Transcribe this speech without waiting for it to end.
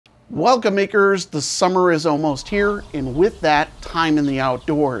Welcome makers, the summer is almost here, and with that, time in the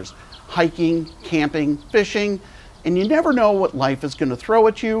outdoors. Hiking, camping, fishing, and you never know what life is going to throw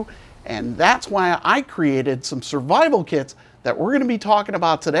at you, and that's why I created some survival kits that we're going to be talking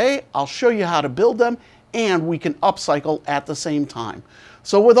about today. I'll show you how to build them, and we can upcycle at the same time.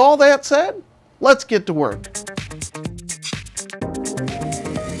 So with all that said, let's get to work.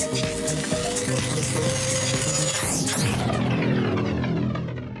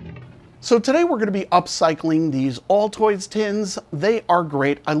 So today we're going to be upcycling these Altoid tins. They are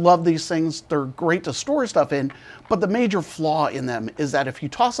great. I love these things. They're great to store stuff in, but the major flaw in them is that if you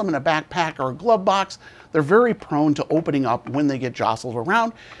toss them in a backpack or a glove box, they're very prone to opening up when they get jostled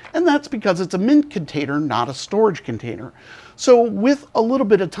around, and that's because it's a mint container, not a storage container. So with a little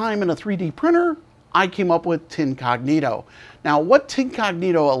bit of time and a 3D printer, I came up with Tincognito. Now what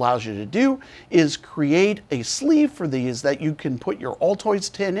Tincognito allows you to do is create a sleeve for these that you can put your Altoid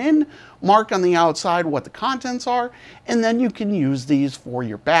tin in, mark on the outside what the contents are, and then you can use these for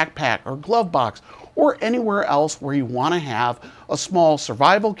your backpack or glove box or anywhere else where you want to have a small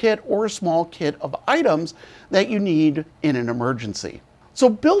survival kit or a small kit of items that you need in an emergency. So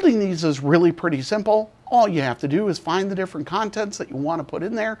building these is really pretty simple. All you have to do is find the different contents that you want to put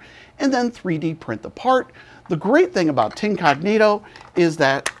in there and then 3D print the part. The great thing about Tincognito is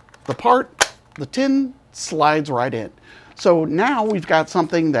that the tin slides right in. So now we've got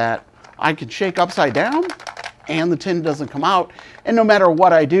something that I can shake upside down and the tin doesn't come out. And no matter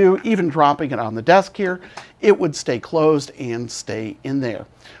what I do, even dropping it on the desk here, it would stay closed and stay in there.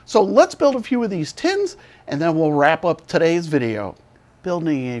 So let's build a few of these tins and then we'll wrap up today's video.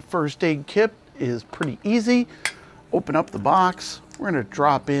 Building a first aid kit is pretty easy. Open up the box. We're going to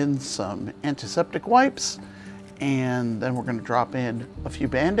drop in some antiseptic wipes, and then we're going to drop in a few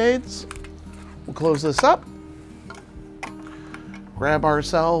band-aids. We'll close this up, grab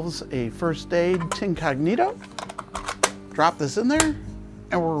ourselves a first aid Tincognito, drop this in there,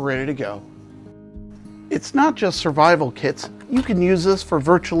 and we're ready to go. It's not just survival kits. You can use this for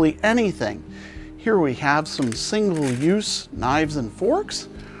virtually anything. Here we have some single-use knives and forks.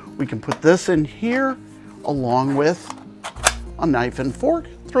 We can put this in here along with a knife and fork.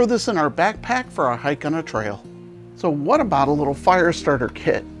 Throw this in our backpack for a hike on a trail. So what about a little fire starter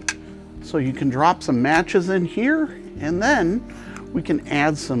kit? So you can drop some matches in here and then we can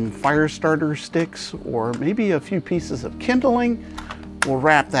add some fire starter sticks or maybe a few pieces of kindling. We'll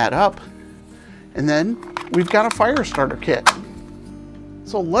wrap that up and then we've got a fire starter kit.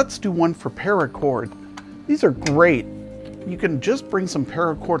 So let's do one for Paracord. These are great. You can just bring some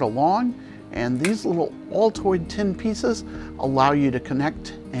Paracord along, and these little Altoid tin pieces allow you to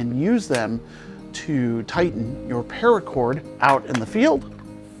connect and use them to tighten your Paracord out in the field.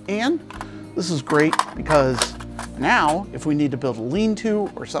 And this is great because now if we need to build a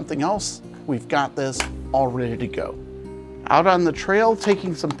lean-to or something else, we've got this all ready to go. Out on the trail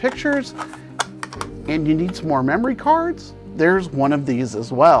taking some pictures and you need some more memory cards, there's one of these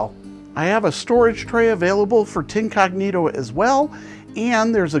as well. I have a storage tray available for Tincognito as well,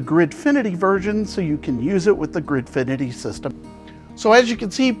 and there's a Gridfinity version so you can use it with the Gridfinity system. So as you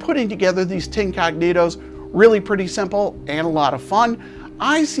can see, putting together these Tincognitos, really pretty simple and a lot of fun.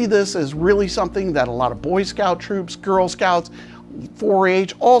 I see this as really something that a lot of Boy Scout troops, Girl Scouts,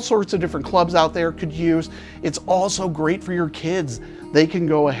 4-H, all sorts of different clubs out there could use. It's also great for your kids. They can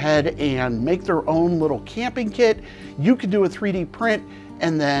go ahead and make their own little camping kit. You can do a 3D print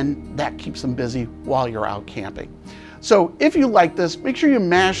and then that keeps them busy while you're out camping. So if you like this, make sure you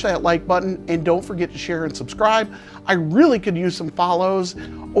mash that like button and don't forget to share and subscribe. I really could use some follows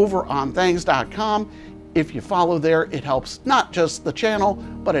over on thangs.com. If you follow there, it helps not just the channel,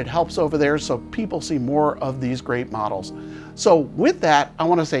 but it helps over there so people see more of these great models. So with that, I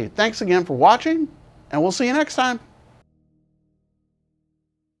want to say thanks again for watching, and we'll see you next time.